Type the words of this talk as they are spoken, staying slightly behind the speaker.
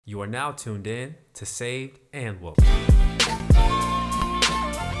You are now tuned in to Saved and Woke.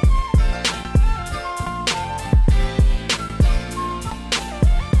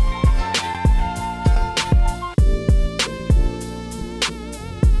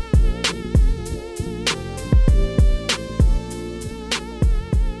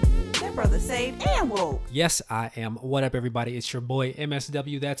 Saved and Woke. Yes, I am. What up, everybody? It's your boy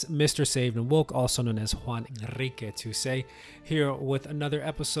MSW. That's Mr. Saved and Woke, also known as Juan Enrique Tuse, here with another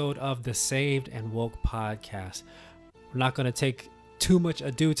episode of the Saved and Woke podcast. We're not going to take too much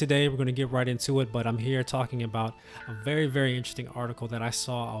ado today. We're going to get right into it, but I'm here talking about a very, very interesting article that I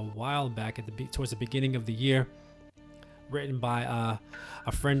saw a while back towards the beginning of the year, written by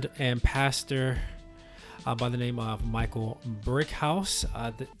a friend and pastor by the name of Michael Brickhouse.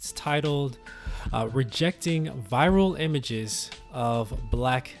 It's titled Rejecting Viral Images of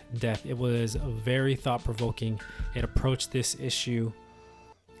Black Death. It was very thought-provoking. It approached this issue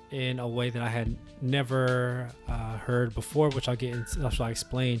in a way that I had never heard before, which I'll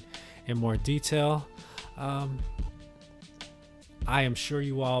explain in more detail. I am sure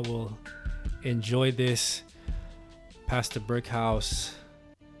you all will enjoy this. Pastor Brickhouse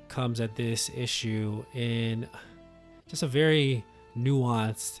comes at this issue in just a very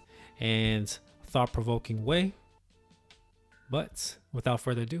nuanced and thought-provoking way. But without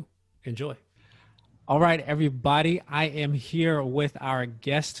further ado, enjoy. All right, everybody, I am here with our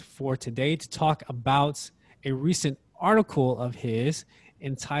guest for today to talk about a recent article of his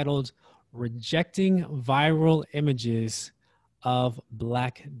entitled Rejecting Viral Images of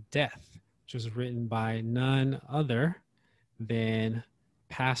Black Death, which was written by none other than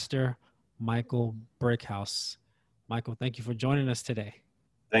Pastor Michael Brickhouse. Michael, thank you for joining us today.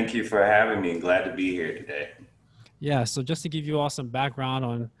 Thank you for having me. Glad to be here today. Yeah, so just to give you all some background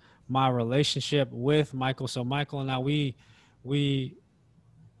on my relationship with Michael. So Michael and I, we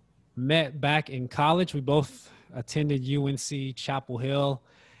met back in college. We both attended UNC Chapel Hill.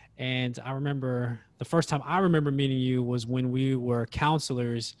 And I remember the first time I remember meeting you was when we were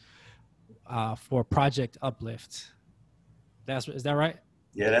counselors for Project Uplift. Is that right?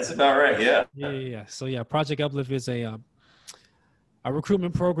 Yeah, that's about right. Yeah. Yeah. So yeah, Project Uplift is a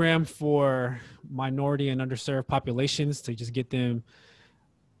recruitment program for minority and underserved populations to just get them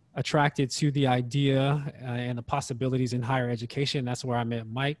attracted to the idea and the possibilities in higher education. That's where I met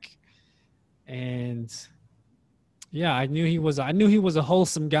Mike. And yeah, I knew he was a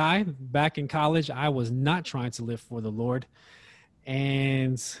wholesome guy back in college. I was not trying to live for the Lord.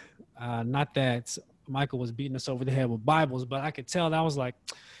 And not that Michael was beating us over the head with Bibles, but I could tell that was like,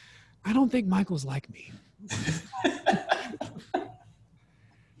 I don't think Michael's like me.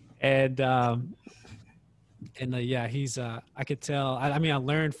 Yeah, he's, I could tell, I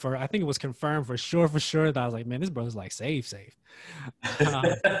learned I think it was confirmed for sure that I was like, man, this brother's like safe.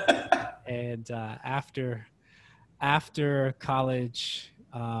 After college,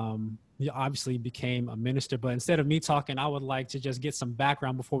 you obviously became a minister, but instead of me talking, I would like to just get some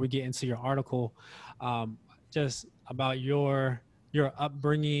background before we get into your article, just about your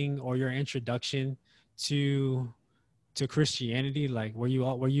upbringing or your introduction to Christianity. Like,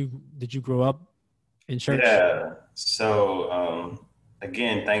 did you grow up in church? Yeah. So,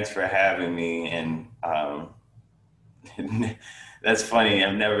 again, thanks for having me. And that's funny.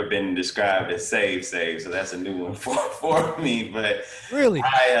 I've never been described as saved. So that's a new one for me. But really,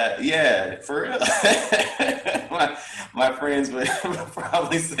 yeah, for real. my friends would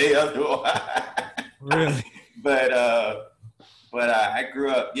probably say otherwise. Really, but I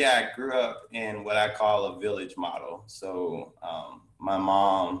grew up in what I call a village model. So my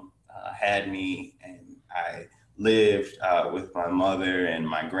mom had me, and I lived with my mother and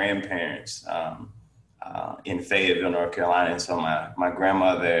my grandparents in Fayetteville, North Carolina. And so my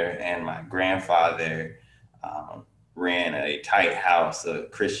grandmother and my grandfather ran a tight house, a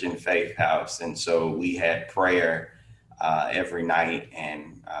Christian faith house. And so we had prayer every night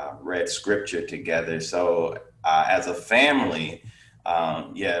and read scripture together. So as a family,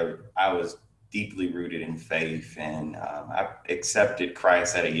 I was deeply rooted in faith, and I accepted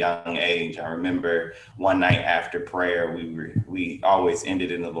Christ at a young age. I remember one night after prayer, we always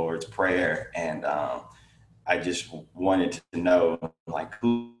ended in the Lord's Prayer, and I just wanted to know, like,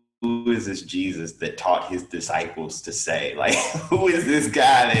 who is this Jesus that taught his disciples to say? Like, who is this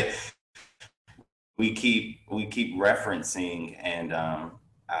guy that we keep referencing? And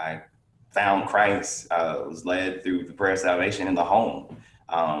I found Christ, was led through the prayer of salvation in the home,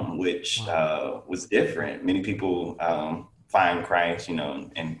 which was different. Many people find Christ,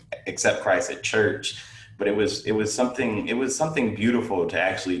 and accept Christ at church, but it was something beautiful to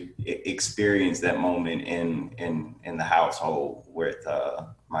actually experience that moment in the household with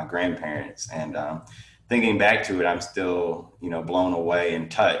my grandparents. And thinking back to it, I'm still, blown away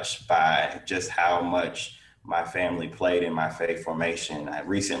and touched by just how much my family played in my faith formation. I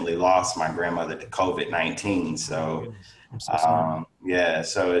recently lost my grandmother to COVID-19. Oh my So, goodness. I'm so sorry. yeah,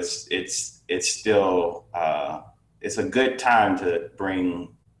 so it's still, it's a good time to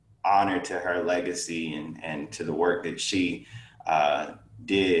bring honor to her legacy and to the work that she uh,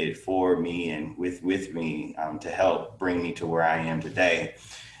 did for me and with me to help bring me to where I am today.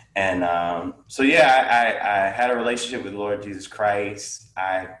 And so, yeah, I had a relationship with Lord Jesus Christ.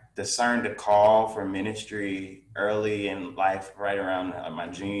 I discerned a call for ministry early in life, right around my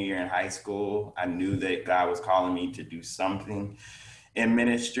junior year in high school. I knew that God was calling me to do something in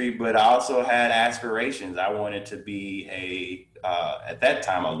ministry, but I also had aspirations. I wanted to be at that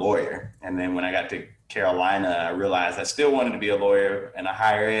time, a lawyer. And then when I got to Carolina, I realized I still wanted to be a lawyer and a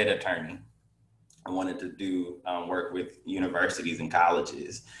higher ed attorney. I wanted to do work with universities and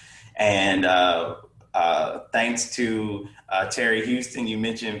colleges. And thanks to Terry Houston, you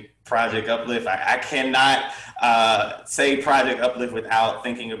mentioned Project Uplift. I cannot say Project Uplift without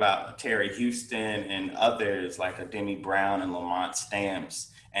thinking about Terry Houston and others like Demi Brown and Lamont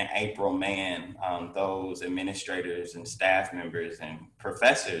Stamps and April Mann, those administrators and staff members and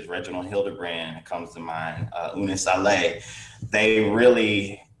professors. Reginald Hildebrand comes to mind, Una Saleh. They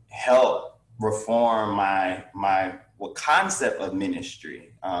really helped reform my concept of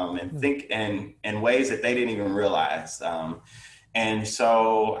ministry and think in ways that they didn't even realize. And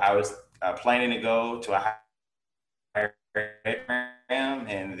so I was planning to go to a higher ed program,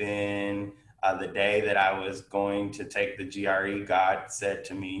 and then the day that I was going to take the GRE, God said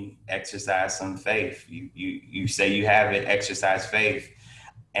to me, "Exercise some faith. You say you have it. Exercise faith."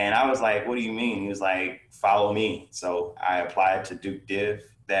 And I was like, "What do you mean?" He was like, "Follow me." So I applied to Duke Div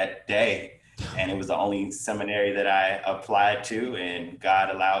that day. And it was the only seminary that I applied to, and God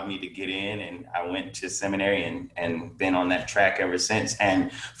allowed me to get in, and I went to seminary and been on that track ever since,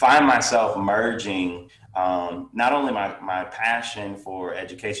 and find myself merging not only my passion for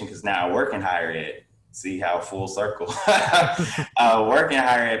education, because now I work in higher ed, see how full circle, work in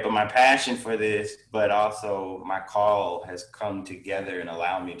higher ed, but my passion for this, but also my call has come together and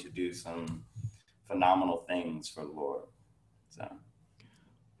allowed me to do some phenomenal things for the Lord. So.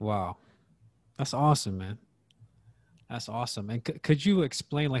 Wow. That's awesome, man. That's awesome. And could you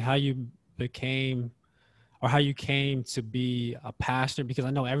explain like how you became or how you came to be a pastor? Because I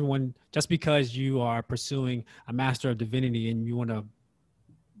know everyone, just because you are pursuing a Master of Divinity and you want to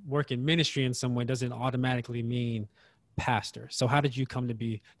work in ministry in some way doesn't automatically mean pastor. So how did you come to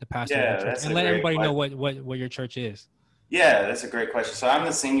be the pastor of your Yeah, church? that's And a let great everybody know question. what your church is. Yeah, that's a great question. So I'm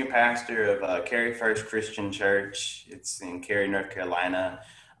the senior pastor of Cary First Christian Church. It's in Cary, North Carolina.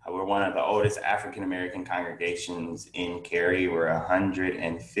 We're one of the oldest African American congregations in Cary. We're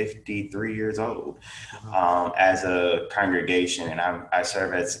 153 years old as a congregation, and I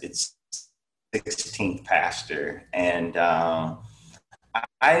serve as its 16th pastor. And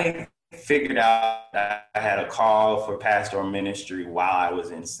I figured out that I had a call for pastoral ministry while I was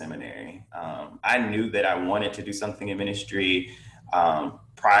in seminary. I knew that I wanted to do something in ministry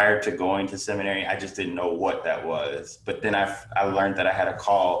prior to going to seminary. I just didn't know what that was. But then I learned that I had a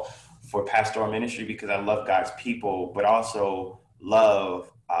call for pastoral ministry because I love God's people, but also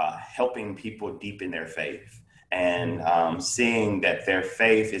love helping people deepen their faith. And seeing that their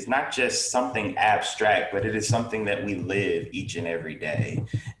faith is not just something abstract, but it is something that we live each and every day.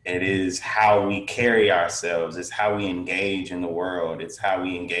 It is how we carry ourselves. It's how we engage in the world. It's how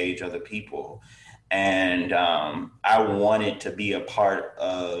we engage other people. And I wanted to be a part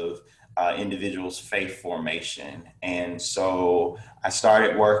of individuals' faith formation. And so I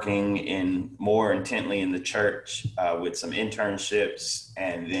started working more intently in the church with some internships,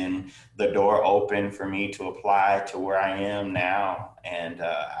 and then the door opened for me to apply to where I am now. And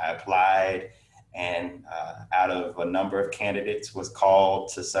I applied, and out of a number of candidates was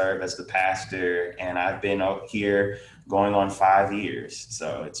called to serve as the pastor. And I've been up here going on 5 years.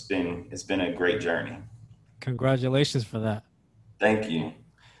 So it's been a great journey. Congratulations for that. Thank you.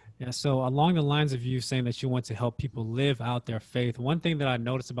 Yeah, so along the lines of you saying that you want to help people live out their faith, one thing that I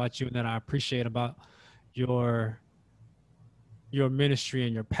noticed about you and that I appreciate about your ministry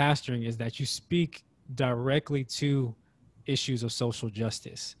and your pastoring is that you speak directly to issues of social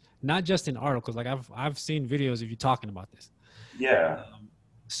justice, not just in articles. Like I've seen videos of you talking about this. Yeah.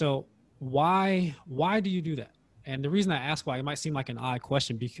 So why do you do that? And the reason I ask why, it might seem like an odd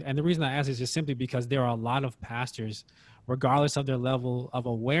question, and the reason I ask is just simply because there are a lot of pastors, regardless of their level of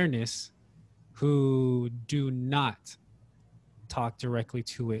awareness, who do not talk directly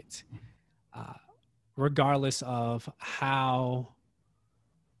to it, uh, regardless of how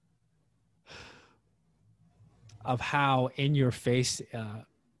in your face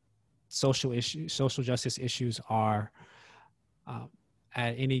social justice issues are um,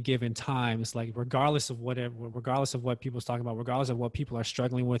 at any given time. It's like regardless of what people's talking about, regardless of what people are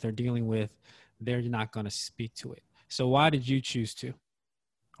struggling with or dealing with, they're not going to speak to it. So why did you choose to?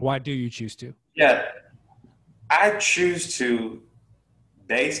 Why do you choose to? Yeah, I choose to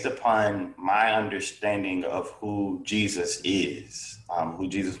based upon my understanding of who Jesus is, who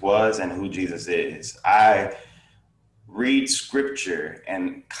Jesus was, and who Jesus is. I read scripture,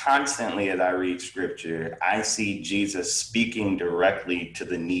 and constantly as I read scripture, I see Jesus speaking directly to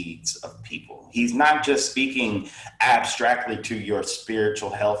the needs of people. He's not just speaking abstractly to your spiritual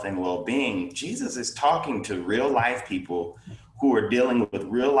health and well-being. Jesus is talking to real life people who are dealing with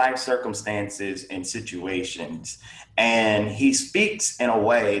real life circumstances and situations. And he speaks in a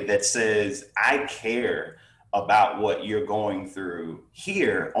way that says, I care about what you're going through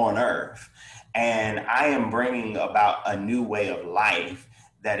here on earth. And I am bringing about a new way of life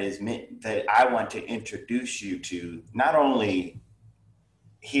that is meant that I want to introduce you to, not only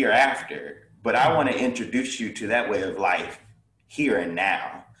hereafter, but I want to introduce you to that way of life here and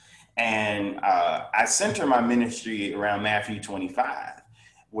now. And I center my ministry around Matthew 25,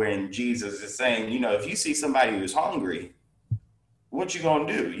 when Jesus is saying, if you see somebody who's hungry, what you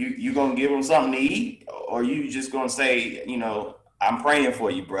gonna do? You gonna give them something to eat, or you just gonna say, I'm praying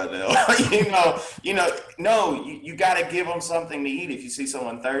for you, brother? No, you got to give them something to eat. If you see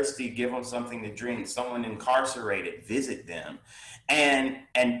someone thirsty, give them something to drink. Someone incarcerated, visit them, and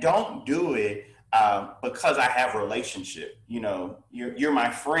don't do it because I have a relationship. You're my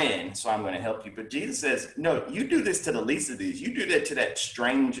friend, so I'm going to help you. But Jesus says, no, you do this to the least of these. You do that to that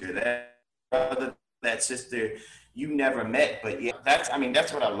stranger, that brother, that sister you never met. But yeah, that's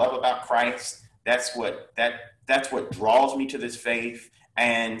what I love about Christ. That's what draws me to this faith.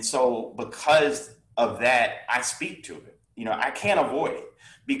 And so because of that, I speak to it. I can't avoid it,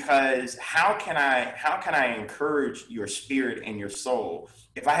 because how can I encourage your spirit and your soul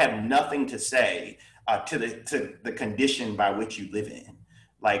if I have nothing to say to the condition by which you live in?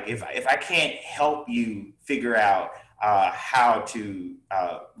 Like if I can't help you figure out how to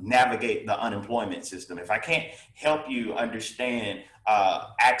navigate the unemployment system, if I can't help you understand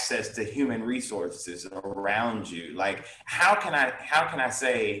access to human resources around you, like how can I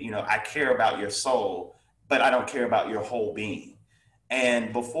say, I care about your soul, but I don't care about your whole being?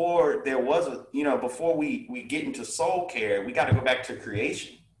 And before before we get into soul care, we got to go back to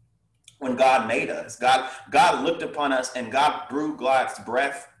creation. When God made us, God looked upon us, and God blew God's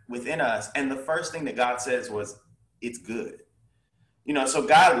breath within us. And the first thing that God says was, it's good. So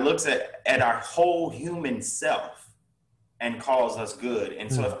God looks at our whole human self and calls us good.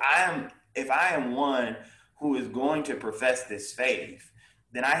 And so if I am one who is going to profess this faith,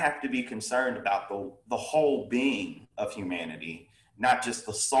 then I have to be concerned about the whole being of humanity, not just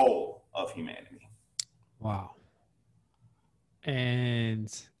the soul of humanity. Wow.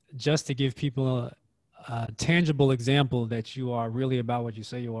 And just to give people a tangible example that you are really about what you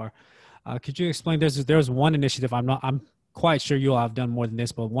say you are, could you explain? There's one initiative I'm quite sure you all have done more than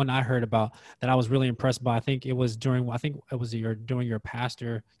this, but one I heard about that I was really impressed by. I think it was during your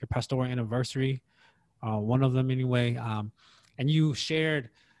pastoral anniversary, one of them anyway. And you shared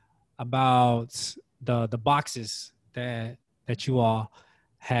about the boxes that you all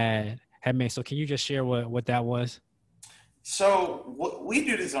had made. So can you just share what that was? So we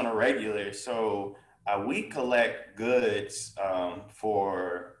do this on a regular. So we collect goods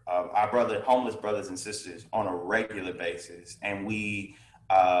for our homeless brothers and sisters on a regular basis, and we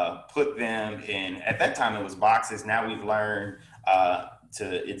put them in. At that time, it was boxes. Now we've learned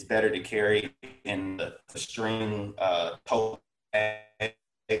it's better to carry in the string tote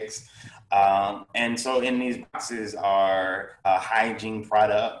bags. And so in these boxes are hygiene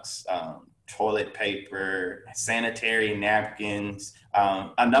products, toilet paper, sanitary napkins,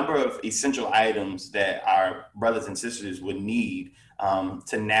 a number of essential items that our brothers and sisters would need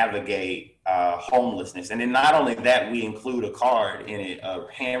to navigate homelessness. And then not only that, we include a card in it, a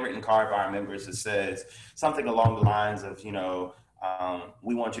handwritten card by our members that says something along the lines of,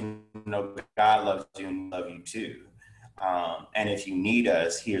 we want you to know God loves you and love you too. And if you need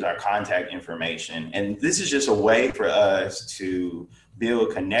us, here's our contact information. And this is just a way for us to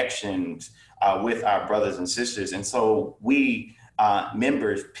build connections with our brothers and sisters. And so we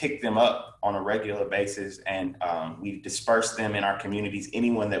members pick them up on a regular basis, and we disperse them in our communities.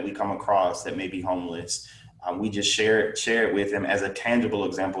 Anyone that we come across that may be homeless, We just share it with them as a tangible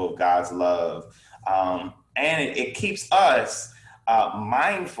example of God's love. And it keeps us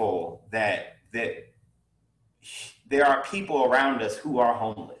mindful that there are people around us who are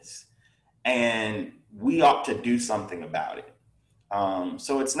homeless, and we ought to do something about it.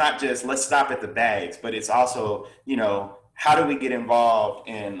 So it's not just let's stop at the bags, but it's also, how do we get involved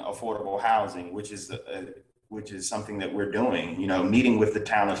in affordable housing, which is something that we're doing, meeting with the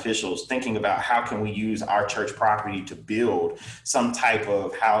town officials, thinking about how can we use our church property to build some type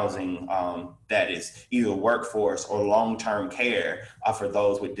of housing that is either workforce or long-term care for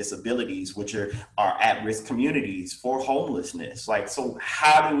those with disabilities, which are at-risk communities for homelessness. Like, so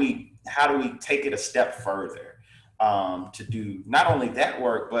how do we take it a step further to do not only that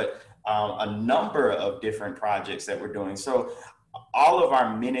work, but a number of different projects that we're doing. So all of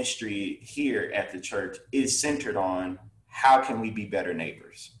our ministry here at the church is centered on how can we be better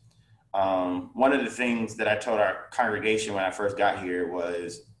neighbors. One of the things that I told our congregation when I first got here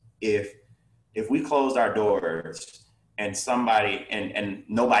was if we closed our doors and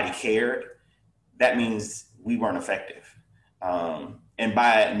nobody cared, that means we weren't effective. And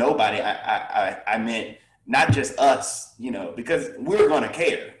by nobody, I meant not just us, because we're going to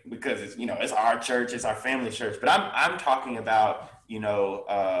care because it's our church, it's our family church. But I'm talking about,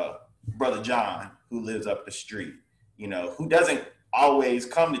 Brother John, who lives up the street, who doesn't always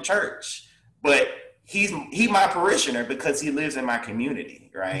come to church, but he's my parishioner because he lives in my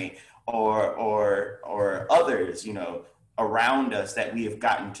community, right? Or others, around us that we have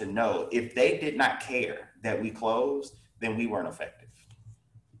gotten to know. If they did not care that we closed, then we weren't effective.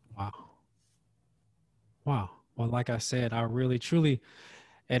 Wow. Well, like I said, I really, truly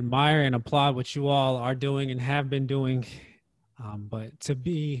admire and applaud what you all are doing and have been doing. But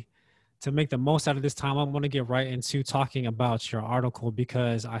to make the most out of this time, I want to get right into talking about your article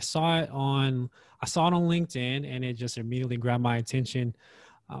because I saw it on LinkedIn and it just immediately grabbed my attention.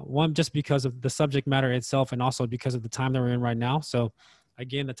 One, just because of the subject matter itself and also because of the time that we're in right now. So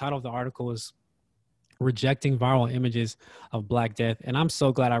again, the title of the article is Rejecting Viral Images of Black Death. And I'm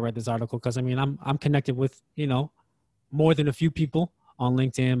so glad I read this article because I'm connected with, more than a few people on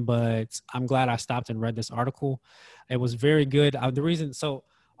LinkedIn, but I'm glad I stopped and read this article. It was very good.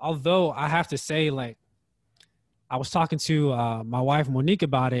 Although I have to say, like, I was talking to my wife, Monique,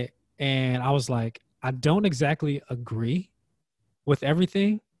 about it, and I was like, I don't exactly agree with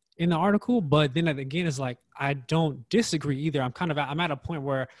everything in the article, but then again, it's like, I don't disagree either. I'm at a point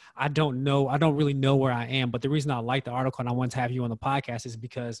where I don't really know where I am. But the reason I like the article and I wanted to have you on the podcast is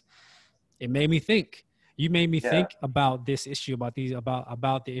because it made me think. You made me think about this issue, about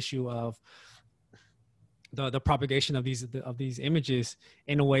the issue of the propagation of these images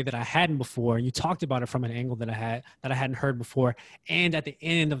in a way that I hadn't before. And you talked about it from an angle that I hadn't heard before. And at the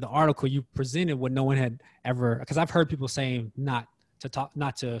end of the article, you presented what no one had ever, because I've heard people saying not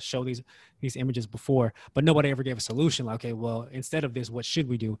to show these images before, but nobody ever gave a solution. Like, okay, well, instead of this, what should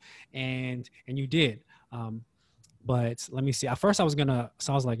we do? And you did. But let me see. At first I was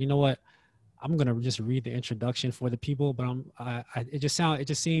like, you know what? I'm going to just read the introduction for the people, but it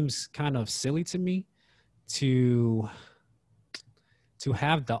just seems kind of silly to me to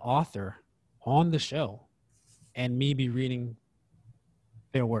have the author on the show and me be reading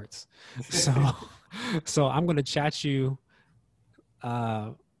their words. So I'm going to chat you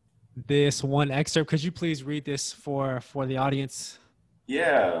this one excerpt. Could you please read this for the audience?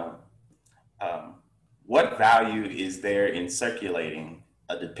 Yeah. What value is there in circulating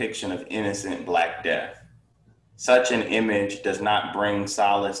a depiction of innocent Black death? Such an image does not bring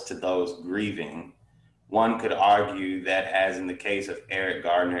solace to those grieving. One could argue that, as in the case of Eric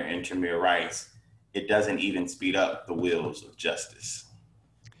Gardner and Tamir Rice, it doesn't even speed up the wheels of justice.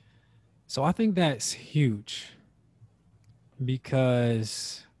 So I think that's huge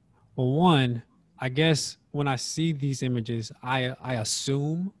because, well, one, I guess when I see these images, I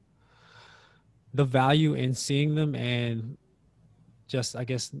assume the value in seeing them, and just, I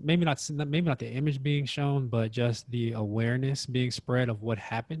guess, maybe not the image being shown, but just the awareness being spread of what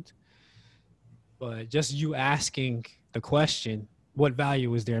happened. But just you asking the question, what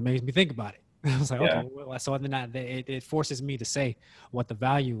value is there, it makes me think about it. I was like, okay, well, so then it forces me to say what the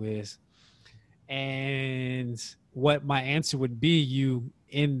value is. And what my answer would be,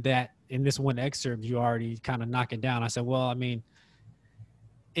 in this one excerpt, you already kind of knock it down. I said, well, I mean,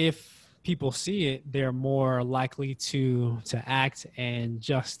 if people see it, they're more likely to act, and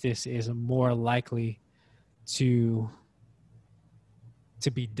justice is more likely to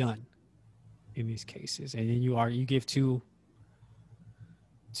be done in these cases. And then you give two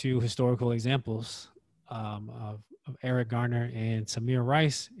historical examples of of Eric Garner and Tamir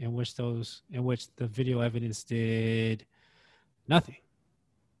Rice, in which the video evidence did nothing.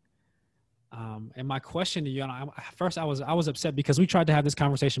 And my question to you, first I was upset because we tried to have this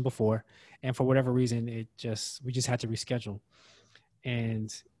conversation before, and for whatever reason, we just had to reschedule.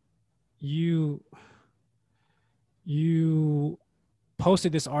 And you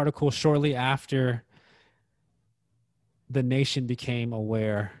posted this article shortly after the nation became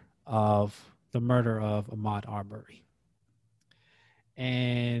aware of the murder of Ahmaud Arbery.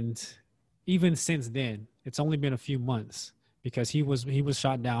 And even since then, it's only been a few months, because he was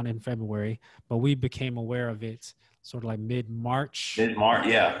shot down in February, but we became aware of it sort of like mid-March.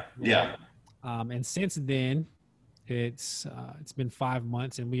 Yeah. And since then, it's been 5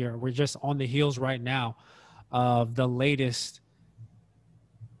 months, and we're just on the heels right now of the latest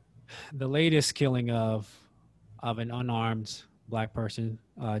killing of an unarmed Black person,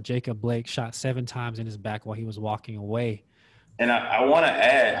 Jacob Blake, shot 7 times in his back while he was walking away. And I want to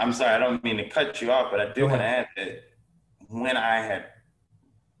add, I'm sorry, I don't mean to cut you off, but I do want to add that when I had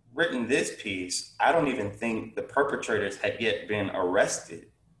written this piece, I don't even think the perpetrators had yet been arrested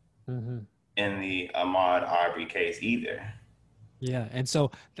in the Ahmaud Arbery case either. Yeah, and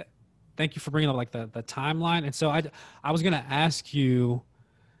so thank you for bringing up like the timeline. And so I was gonna ask you,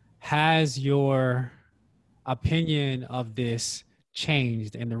 has your opinion of this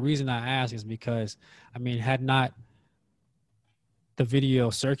changed? And the reason I ask is because, I mean, had not the video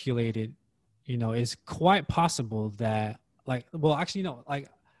circulated, it's quite possible that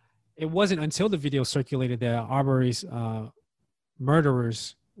it wasn't until the video circulated that Arbery's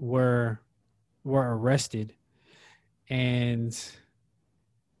murderers were arrested. And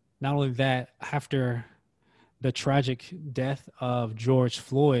not only that, after the tragic death of George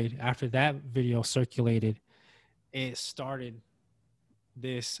Floyd, after that video circulated, it started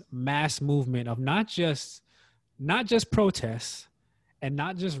this mass movement of not just protests and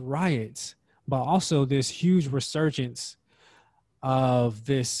not just riots, but also this huge resurgence of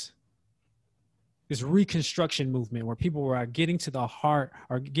this reconstruction movement, where people were getting to the heart,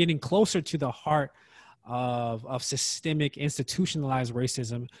 or getting closer to the heart of systemic institutionalized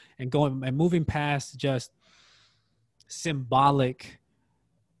racism, and moving past just symbolic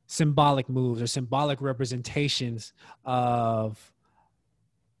moves or symbolic representations of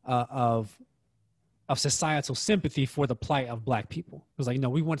societal sympathy for the plight of Black people. It was like, no,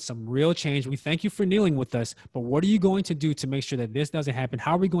 we want some real change. We thank you for kneeling with us, but what are you going to do to make sure that this doesn't happen?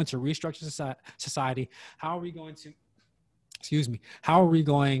 How are we going to restructure society? How are we going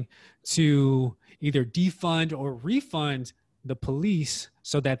to either defund or refund the police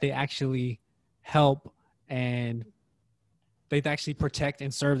so that they actually help and they actually protect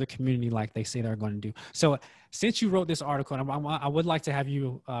and serve the community like they say they're going to do? So since you wrote this article, and I would like to have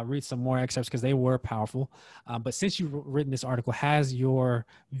you read some more excerpts because they were powerful. But since you've written this article, have your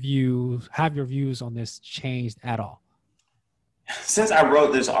views on this changed at all? Since I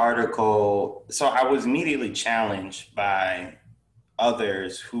wrote this article, so I was immediately challenged by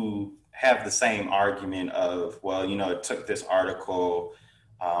others who have the same argument of, well, it took this article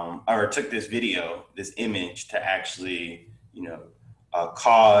or it took this video, this image to actually,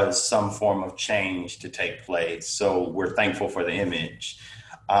 cause some form of change to take place. So we're thankful for the image.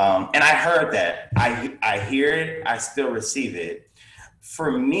 And I heard that. I hear it. I still receive it.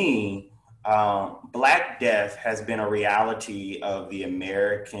 For me, Black death has been a reality of the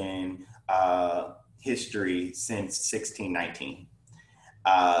American history since 1619.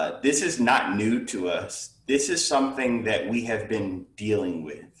 This is not new to us. This is something that we have been dealing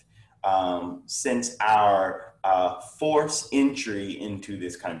with since our forced entry into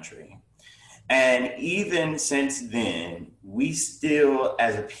this country. And even since then, we still,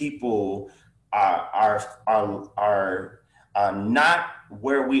 as a people, are not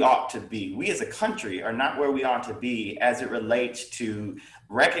where we ought to be. We as a country are not where we ought to be as it relates to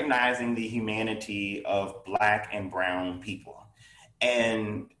recognizing the humanity of Black and brown people.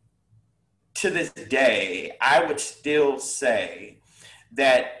 And to this day, I would still say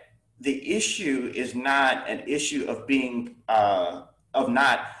that the issue is not an issue of being, of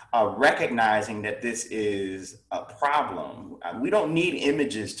not recognizing that this is a problem. We don't need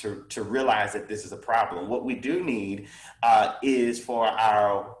images to realize that this is a problem. What we do need is for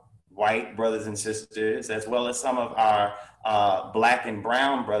our white brothers and sisters, as well as some of our Black and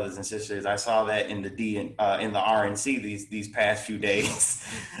brown brothers and sisters. I saw that in the in the RNC these past few days.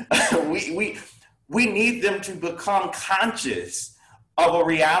 we need them to become conscious of a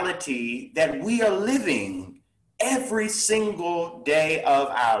reality that we are living every single day of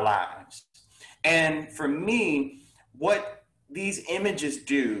our lives. And for me, what these images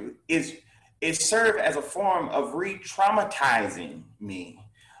do is it served as a form of re-traumatizing me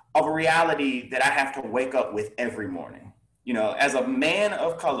of a reality that I have to wake up with every morning. You know, as a man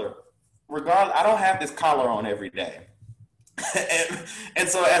of color, regardless, I don't have this collar on every day. and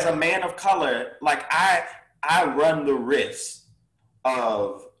so as a man of color, like I run the risk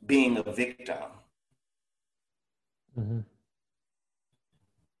of being a victim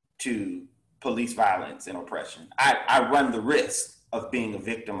to police violence and oppression. I run the risk of being a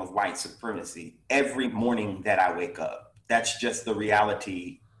victim of white supremacy every morning that I wake up. That's just the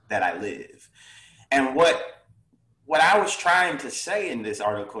reality that I live. And what I was trying to say in this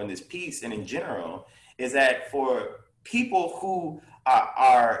article, in this piece, and in general, is that for people who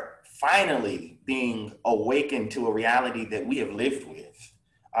are finally being awakened to a reality that we have lived with,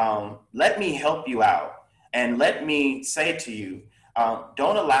 let me help you out. And let me say to you,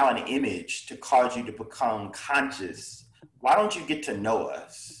 don't allow an image to cause you to become conscious. Why don't you get to know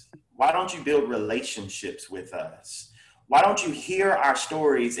us? Why don't you build relationships with us? Why don't you hear our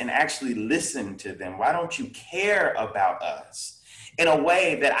stories and actually listen to them? Why don't you care about us in a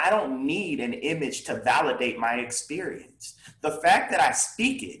way that I don't need an image to validate my experience? The fact that I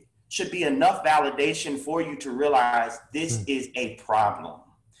speak it should be enough validation for you to realize this is a problem.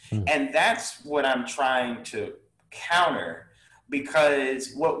 And that's what I'm trying to counter,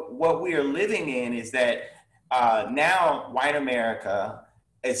 because what we are living in is that now white America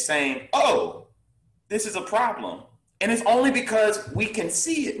is saying, oh, this is a problem. And it's only because we can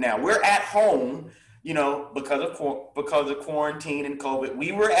see it now. We're at home, you know, because of quarantine and COVID.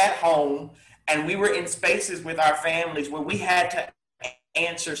 We were at home and we were in spaces with our families where we had to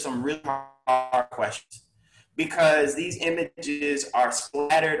answer some really hard questions, because these images are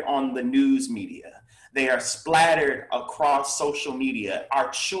splattered on the news media. They are splattered across social media. Our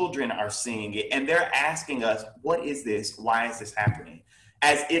children are seeing it, and they're asking us, what is this? Why is this happening?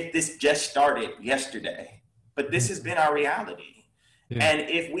 As if this just started yesterday. But this has been our reality. Yeah. And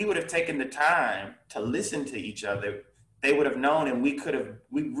if we would have taken the time to listen to each other, they would have known, and we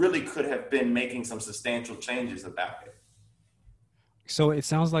really could have been making some substantial changes about it. So it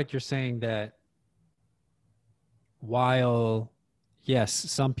sounds like you're saying that while, yes,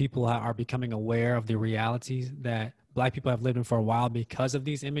 some people are becoming aware of the realities that Black people have lived in for a while because of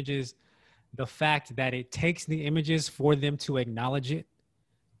these images, the fact that it takes the images for them to acknowledge it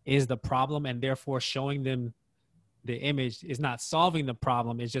is the problem, and therefore showing them the image is not solving the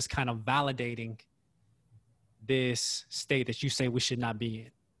problem. It's just kind of validating this state that you say we should not be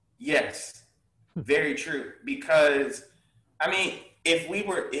in. Yes, very true. Because, I mean, if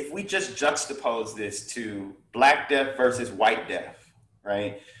we just juxtapose this to Black death versus white death,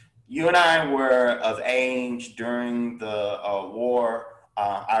 right? You and I were of age during the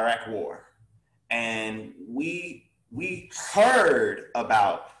Iraq war, and we heard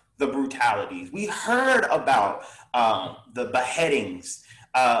about the brutalities. We heard about the beheadings,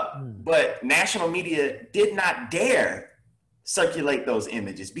 but national media did not dare circulate those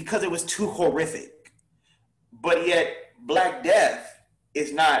images because it was too horrific. But yet, Black death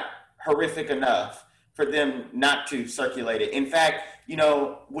is not horrific enough for them not to circulate it. In fact, you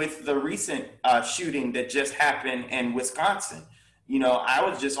know, with the recent shooting that just happened in Wisconsin, you know, I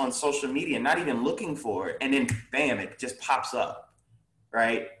was just on social media, not even looking for it, and then bam, it just pops up,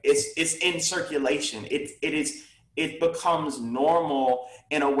 right? It's in circulation. It becomes normal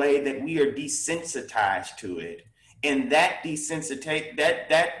in a way that we are desensitized to it. And that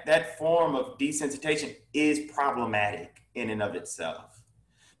that form of desensitization is problematic in and of itself,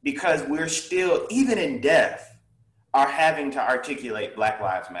 because we're still, even in death, are having to articulate Black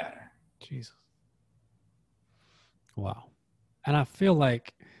Lives Matter. Jesus. Wow. And I feel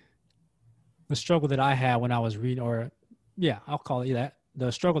like the struggle that I had when I was reading, I'll call it that.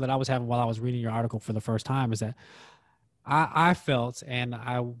 The struggle that I was having while I was reading your article for the first time is that I felt, and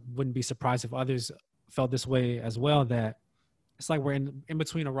I wouldn't be surprised if others felt this way as well, that it's like we're in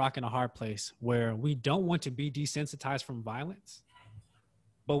between a rock and a hard place, where we don't want to be desensitized from violence,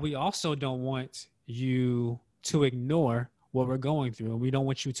 but we also don't want you to ignore what we're going through, and we don't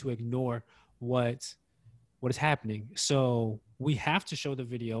want you to ignore what is happening. So we have to show the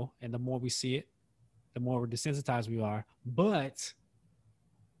video, and the more we see it, the more desensitized we are. But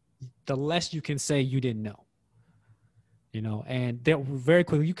the less you can say you didn't know. You know, and they're very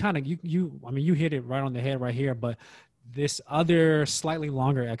quickly, you hit it right on the head right here, but this other slightly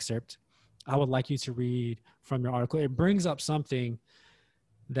longer excerpt, I would like you to read from your article. It brings up something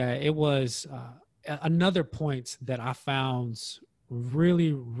that it was another point that I found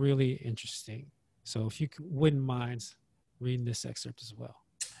really, really interesting. So if you wouldn't mind reading this excerpt as well.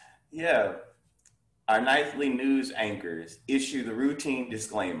 Yeah. Our nightly news anchors issue the routine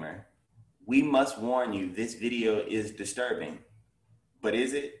disclaimer. We must warn you, this video is disturbing. But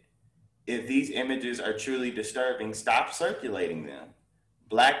is it? If these images are truly disturbing, stop circulating them.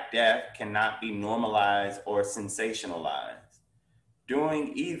 Black death cannot be normalized or sensationalized.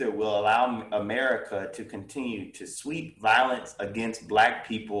 Doing either will allow America to continue to sweep violence against Black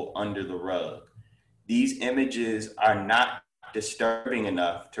people under the rug. These images are not disturbing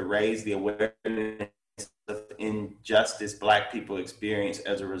enough to raise the awareness of injustice Black people experience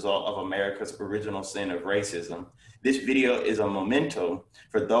as a result of America's original sin of racism. This video is a memento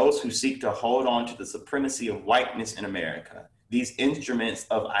for those who seek to hold on to the supremacy of whiteness in America. These instruments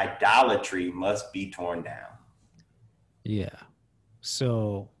of idolatry must be torn down. Yeah.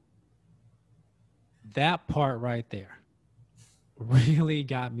 So that part right there really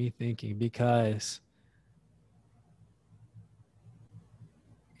got me thinking, because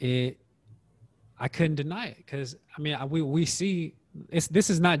I couldn't deny it. Because I mean, we see this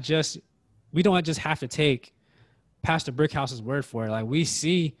is not just, we don't just have to take Pastor Brickhouse's word for it. Like, we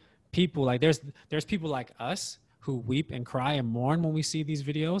see people, like there's people like us who weep and cry and mourn when we see these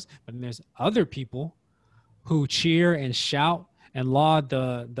videos, but then there's other people who cheer and shout and laud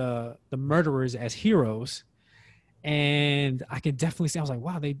the murderers as heroes. And I could definitely see, I was like,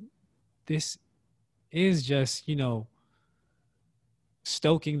 wow, this is just, you know,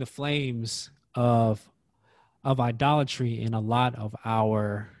 stoking the flames of idolatry in a lot of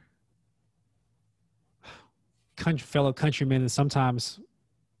our fellow countrymen, and sometimes,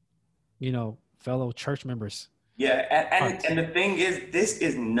 you know, fellow church members. Yeah, and the thing is, this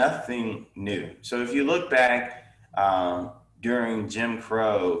is nothing new. So if you look back during Jim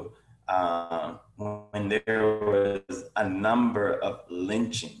Crow, when there was a number of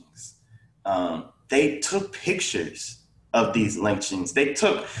lynchings, they took pictures of these lynchings. They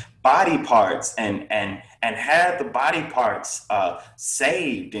took body parts and had the body parts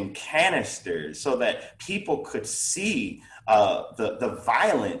saved in canisters so that people could see the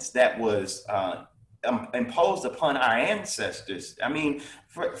violence that was imposed upon our ancestors. I mean,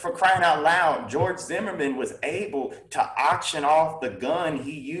 for crying out loud, George Zimmerman was able to auction off the gun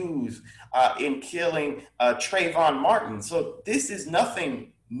he used in killing Trayvon Martin. So this is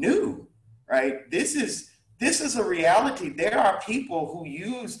nothing new, right? This is a reality. There are people who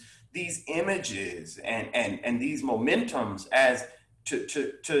use these images and these momentums as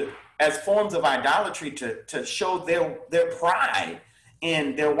as forms of idolatry to show their pride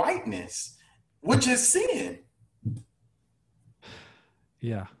in their whiteness, which is sin.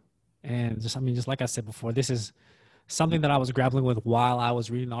 Yeah. And just, I mean, just like I said before, this is something that I was grappling with while I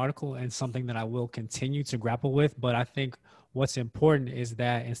was reading the article, and something that I will continue to grapple with. But I think what's important is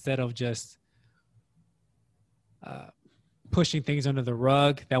that instead of just pushing things under the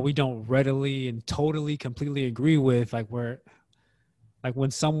rug that we don't readily and totally completely agree with, like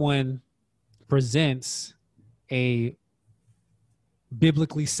when someone presents a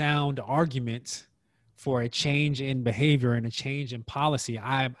biblically sound argument for a change in behavior and a change in policy,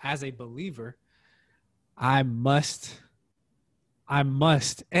 as a believer, I must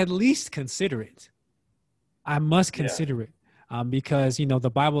at least consider it. I must consider it. Because, you know, the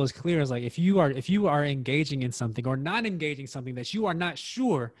Bible is clear. It's like, if you are engaging in something or not engaging something that you are not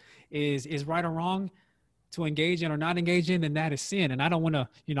sure is right or wrong to engage in or not engage in, then that is sin. And I don't want to,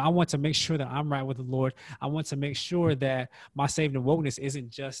 you know, I want to make sure that I'm right with the Lord. I want to make sure that my saved and wokeness isn't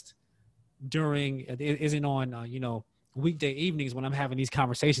just isn't on, you know, weekday evenings when I'm having these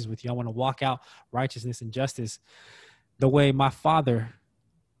conversations with you. I want to walk out righteousness and justice the way my father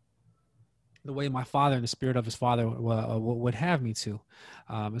and the spirit of his father would have me to.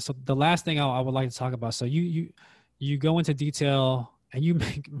 And so the last thing I would like to talk about, so you go into detail and you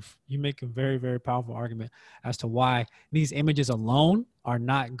make a very, very powerful argument as to why these images alone are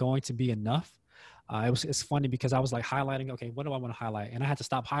not going to be enough. It's funny because I was like highlighting, okay, what do I want to highlight? And I had to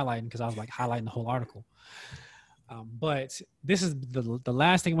stop highlighting because I was like highlighting the whole article. But this is the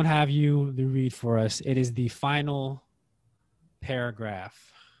last thing I'm going to have you read for us. It is the final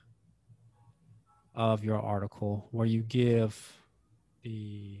paragraph of your article where you give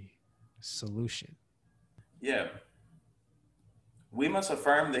the solution. Yeah. We must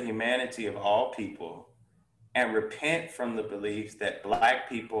affirm the humanity of all people and repent from the beliefs that Black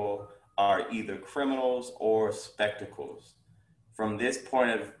people are either criminals or spectacles. From this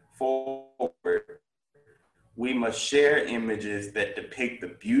point forward, we must share images that depict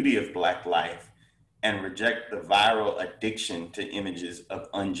the beauty of Black life and reject the viral addiction to images of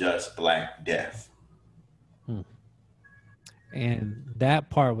unjust Black death. And that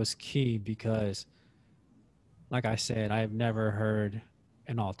part was key because, like I said, I have never heard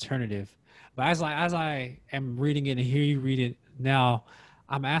an alternative. But as I am reading it and hear you read it now,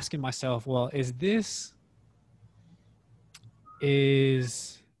 I'm asking myself, well, is this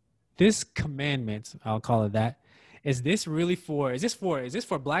commandment, I'll call it that, is this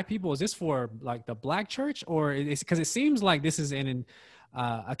for black people? Is this for like the black church, or is because it seems like this is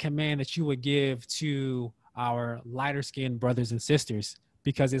a command that you would give to our lighter skinned brothers and sisters,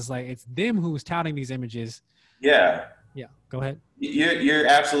 because it's like it's them who's touting these images. Yeah. Yeah, go ahead. You're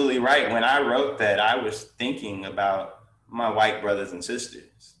absolutely right. When I wrote that, I was thinking about my white brothers and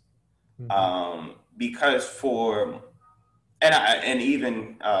sisters, because and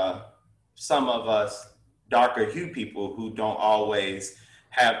even some of us darker hue people who don't always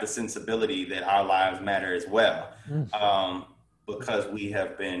have the sensibility that our lives matter as well, because we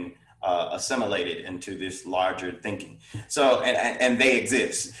have been assimilated into this larger thinking. So and they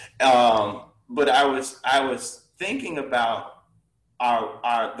exist. But I was thinking about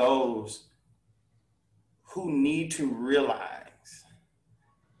are those who need to realize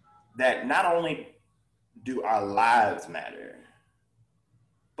that not only do our lives matter,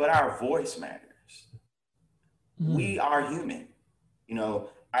 but our voice matters. We are human. You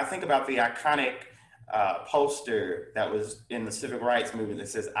know, I think about the iconic poster that was in the civil rights movement that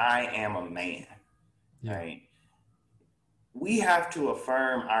says, "I am a man," right? We have to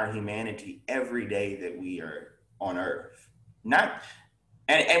affirm our humanity every day that we are on earth.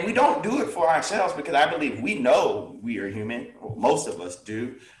 And we don't do it for ourselves, because I believe we know we are human, most of us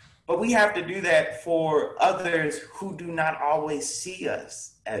do, but we have to do that for others who do not always see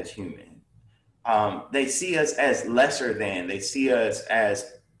us as human. They see us as lesser than, they see us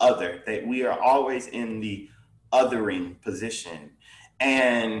as other, that we are always in the othering position.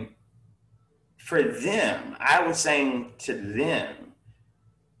 And for them, I was saying to them,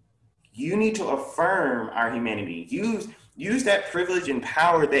 you need to affirm our humanity. Use that privilege and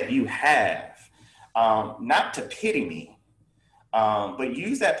power that you have, not to pity me, but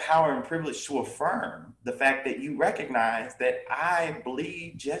use that power and privilege to affirm the fact that you recognize that I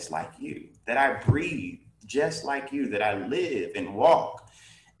bleed just like you, that I breathe just like you, that I live and walk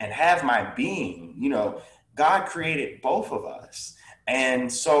and have my being. You know, God created both of us.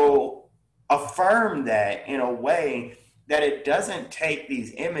 And so affirm that in a way that it doesn't take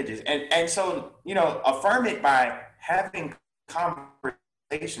these images. And so, you know, affirm it by having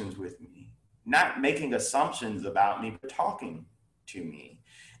conversations with me, not making assumptions about me, but talking to me,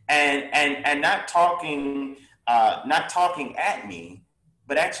 and not talking at me,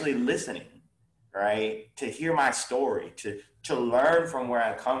 but actually listening, right? To hear my story, to learn from where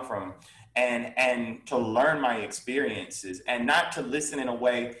I come from, and to learn my experiences, and not to listen in a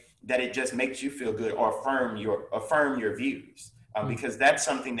way that it just makes you feel good or affirm your views, because that's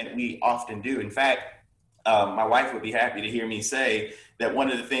something that we often do. In fact, my wife would be happy to hear me say that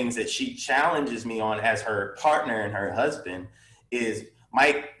one of the things that she challenges me on as her partner and her husband is,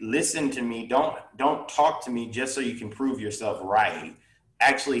 Mike, listen to me. Don't talk to me just so you can prove yourself right.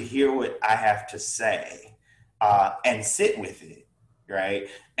 Actually hear what I have to say, and sit with it, right?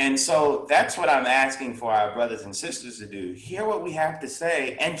 And so that's what I'm asking for our brothers and sisters to do. Hear what we have to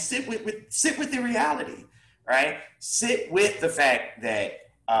say and sit with the reality, right? Sit with the fact that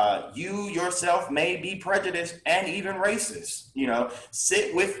you yourself may be prejudiced and even racist. You know,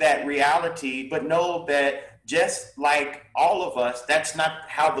 sit with that reality, but know that just like all of us, that's not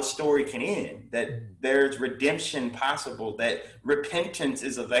how the story can end, that there's redemption possible, that repentance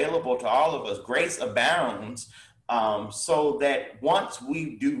is available to all of us, grace abounds, so that once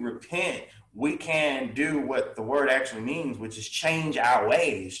we do repent, we can do what the word actually means, which is change our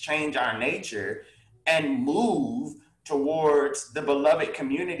ways, change our nature, and move towards the beloved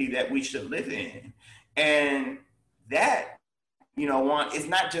community that we should live in. And that, you know, it's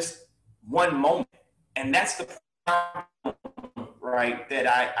not just one moment. And that's the problem, right, that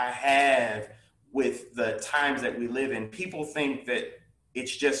I have with the times that we live in. People think that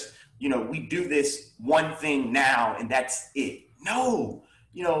it's just, you know, we do this one thing now and that's it. No,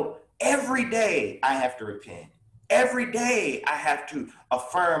 you know, every day I have to repent. Every day I have to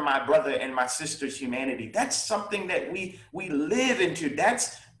affirm my brother and my sister's humanity. That's something that we live into.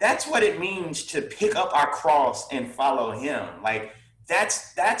 That's what it means to pick up our cross and follow him. Like,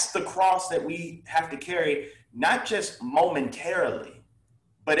 that's the cross that we have to carry, not just momentarily,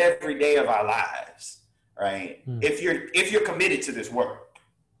 but every day of our lives, right? If you're committed to this work.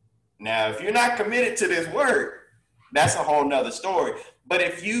 Now, if you're not committed to this work, that's a whole nother story. But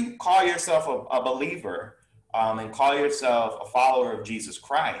if you call yourself a believer, and call yourself a follower of Jesus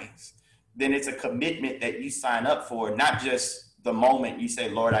Christ, then it's a commitment that you sign up for, not just the moment you say,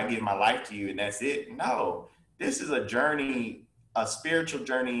 Lord, I give my life to you, and that's it. No, this is a journey, a spiritual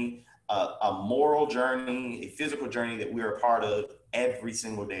journey, a moral journey, a physical journey that we're a part of every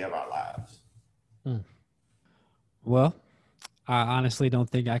single day of our lives. Well, I honestly don't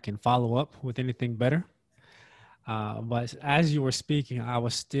think I can follow up with anything better. But as you were speaking, I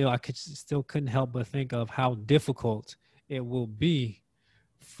couldn't help but think of how difficult it will be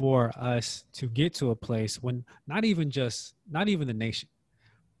for us to get to a place when not even the nation,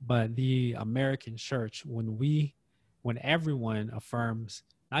 but the American church, when everyone affirms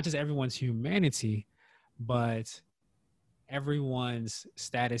not just everyone's humanity, but everyone's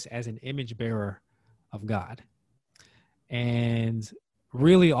status as an image bearer of God. And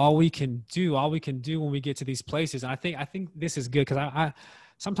really all we can do when we get to these places, and I think this is good because I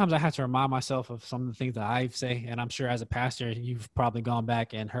sometimes I have to remind myself of some of the things that I say, and I'm sure as a pastor you've probably gone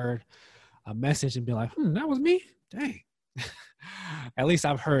back and heard a message and be like, that was me, dang. At least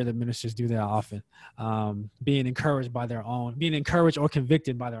I've heard the ministers do that often, being encouraged or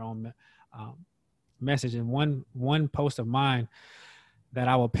convicted by their own message. And one post of mine that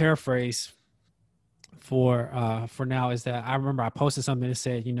I will paraphrase for now is that I remember I posted something that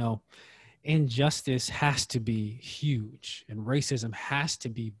said, injustice has to be huge and racism has to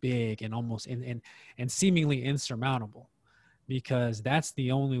be big and almost and seemingly insurmountable, because that's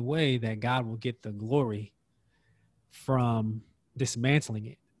the only way that God will get the glory from dismantling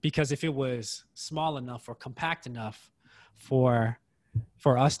it. Because if it was small enough or compact enough for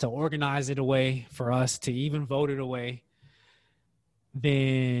us to organize it away, for us to even vote it away,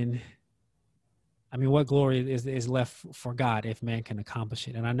 then I mean, what glory is left for God if man can accomplish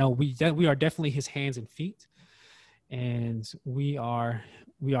it? And I know we are definitely his hands and feet, and we are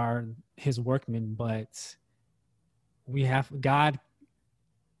his workmen, but God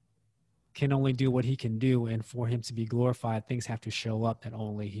can only do what he can do. And for him to be glorified, things have to show up that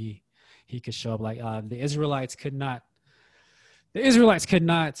only he could show up. Like the Israelites could not,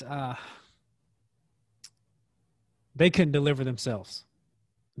 they couldn't deliver themselves.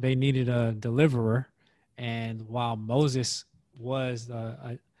 They needed a deliverer. And while Moses was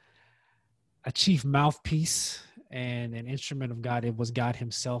a chief mouthpiece and an instrument of God, it was God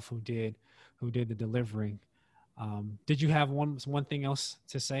himself who did the delivering. Did you have one thing else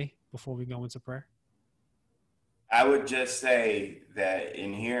to say before we go into prayer? I would just say that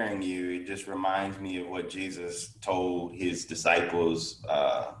in hearing you, it just reminds me of what Jesus told his disciples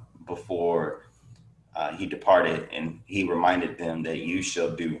before he departed, and he reminded them that you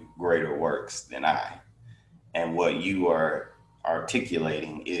shall do greater works than I. And what you are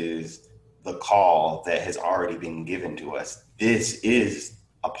articulating is the call that has already been given to us. This is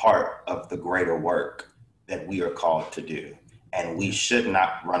a part of the greater work that we are called to do. And we should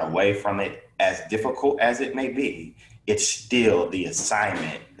not run away from it, as difficult as it may be. It's still the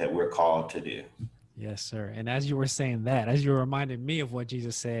assignment that we're called to do. Yes, sir. And as you were saying that, as you reminded me of what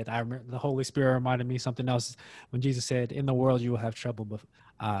Jesus said, I remember the Holy Spirit reminded me something else when Jesus said, "In the world you will have trouble,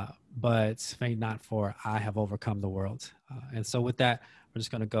 but faint not, for I have overcome the world." And so with that, we're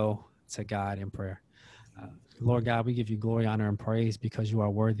just going to go to God in prayer. Lord God, we give you glory, honor, and praise because you are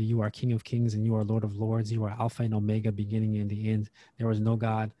worthy. You are King of Kings and you are Lord of Lords. You are Alpha and Omega, beginning and the end. There is no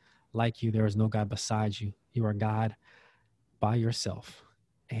God like you. There is no God beside you. You are God by yourself,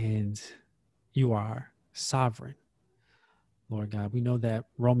 and you are sovereign. Lord God, we know that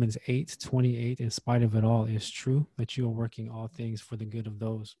Romans 8:28, in spite of it all, is true, that you are working all things for the good of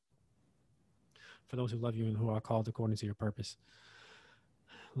those who love you and who are called according to your purpose.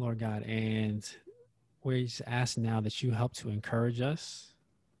 Lord God, and we just ask now that you help to encourage us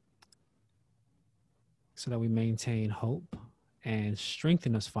so that we maintain hope, and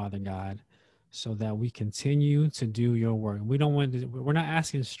strengthen us, Father God, so that we continue to do your work. We're not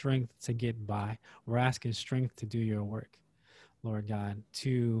asking strength to get by. We're asking strength to do your work, Lord God,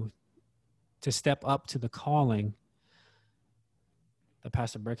 to step up to the calling that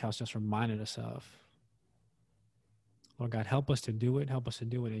Pastor Brickhouse just reminded us of. Lord God, help us to do it. Help us to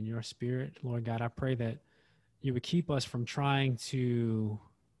do it in your spirit. Lord God, I pray that you would keep us from trying to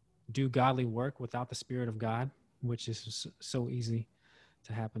do godly work without the Spirit of God, which is so easy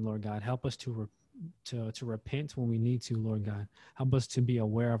to happen, Lord God. Help us to repent when we need to, Lord God. Help us to be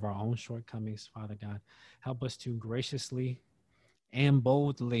aware of our own shortcomings, Father God. Help us to graciously and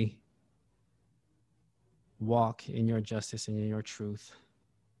boldly walk in your justice and in your truth,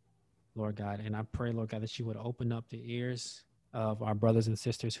 Lord God. And I pray, Lord God, that you would open up the ears of our brothers and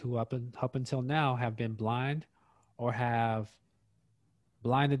sisters who up until now have been blind or have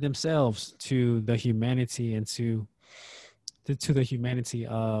blinded themselves to the humanity and to the humanity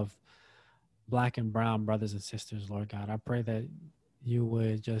of Black and brown brothers and sisters, Lord God. I pray that you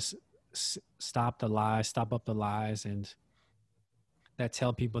would just stop up the lies, and that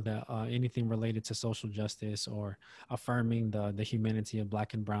tell people that anything related to social justice or affirming the humanity of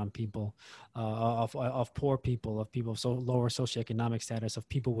Black and brown people, of poor people, of people of lower socioeconomic status, of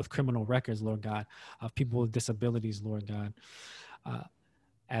people with criminal records, Lord God, of people with disabilities, Lord God,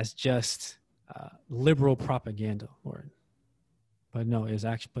 as just liberal propaganda, Lord. But no, it's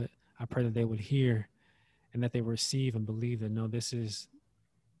actually, but I pray that they would hear and that they receive and believe that no, this is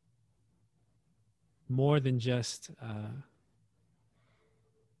more than just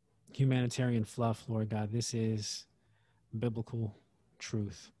humanitarian fluff, Lord God. This is biblical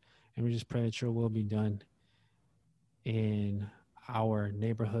truth. And we just pray that your will be done in our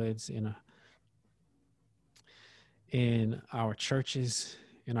neighborhoods, in our churches,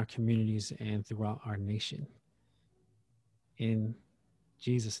 in our communities, and throughout our nation. In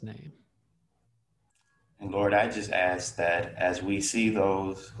Jesus' name. And Lord, I just ask that as we see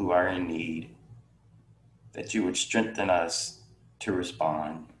those who are in need, that you would strengthen us to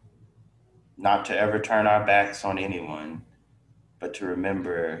respond, not to ever turn our backs on anyone, but to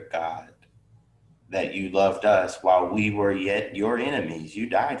remember, God, that you loved us while we were yet your enemies. You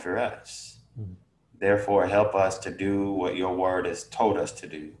died for us. Mm-hmm. Therefore, help us to do what your word has told us to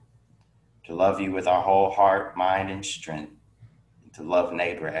do, to love you with our whole heart, mind, and strength, and to love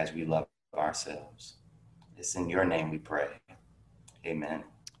neighbor as we love ourselves. It's in your name we pray. Amen.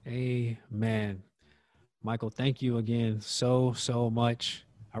 Amen. Michael, thank you again so much.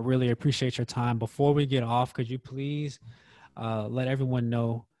 I really appreciate your time. Before we get off, could you please let everyone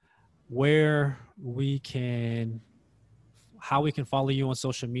know how we can follow you on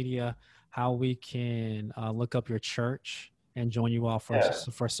social media, how we can look up your church and join you all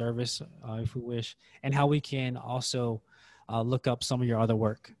for service if we wish, and how we can also look up some of your other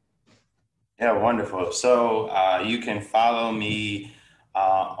work. Yeah, wonderful. So you can follow me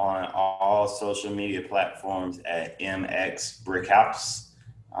on all social media platforms at MX Brickhouse.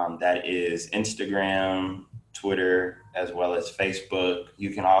 That is Instagram, Twitter, as well as Facebook. You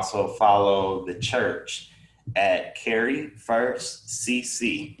can also follow the church at Carry First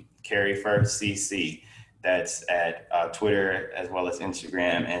CC. Carry First CC. That's at Twitter as well as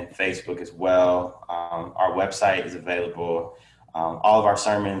Instagram and Facebook as well. Our website is available. All of our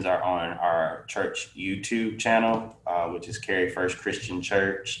sermons are on our church YouTube channel, which is Carry First Christian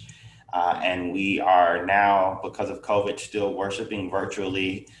Church. And we are now, because of COVID, still worshiping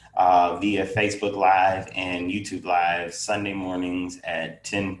virtually via Facebook Live and YouTube Live Sunday mornings at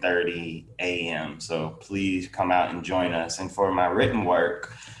 10:30 a.m. So please come out and join us. And for my written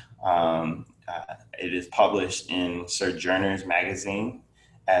work, it is published in Sojourners Magazine,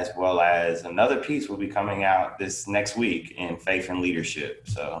 as well as another piece will be coming out this next week in Faith and Leadership.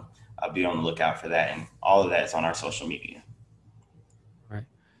 So I'll be on the lookout for that. And all of that's on our social media. All right.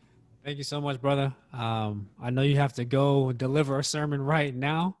 Thank you so much, brother. I know you have to go deliver a sermon right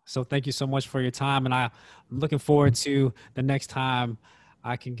now. So thank you so much for your time. And I'm looking forward to the next time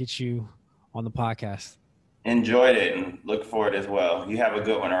I can get you on the podcast. Enjoyed it and look forward as well. You have a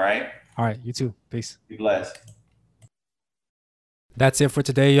good one, all right? All right, you too. Peace. Be blessed. That's it for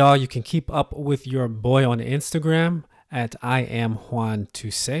today, y'all. You can keep up with your boy on Instagram at I am Juan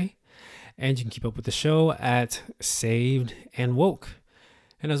Tusay. And you can keep up with the show at Saved and Woke.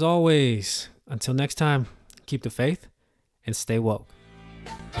 And as always, until next time, keep the faith and stay woke.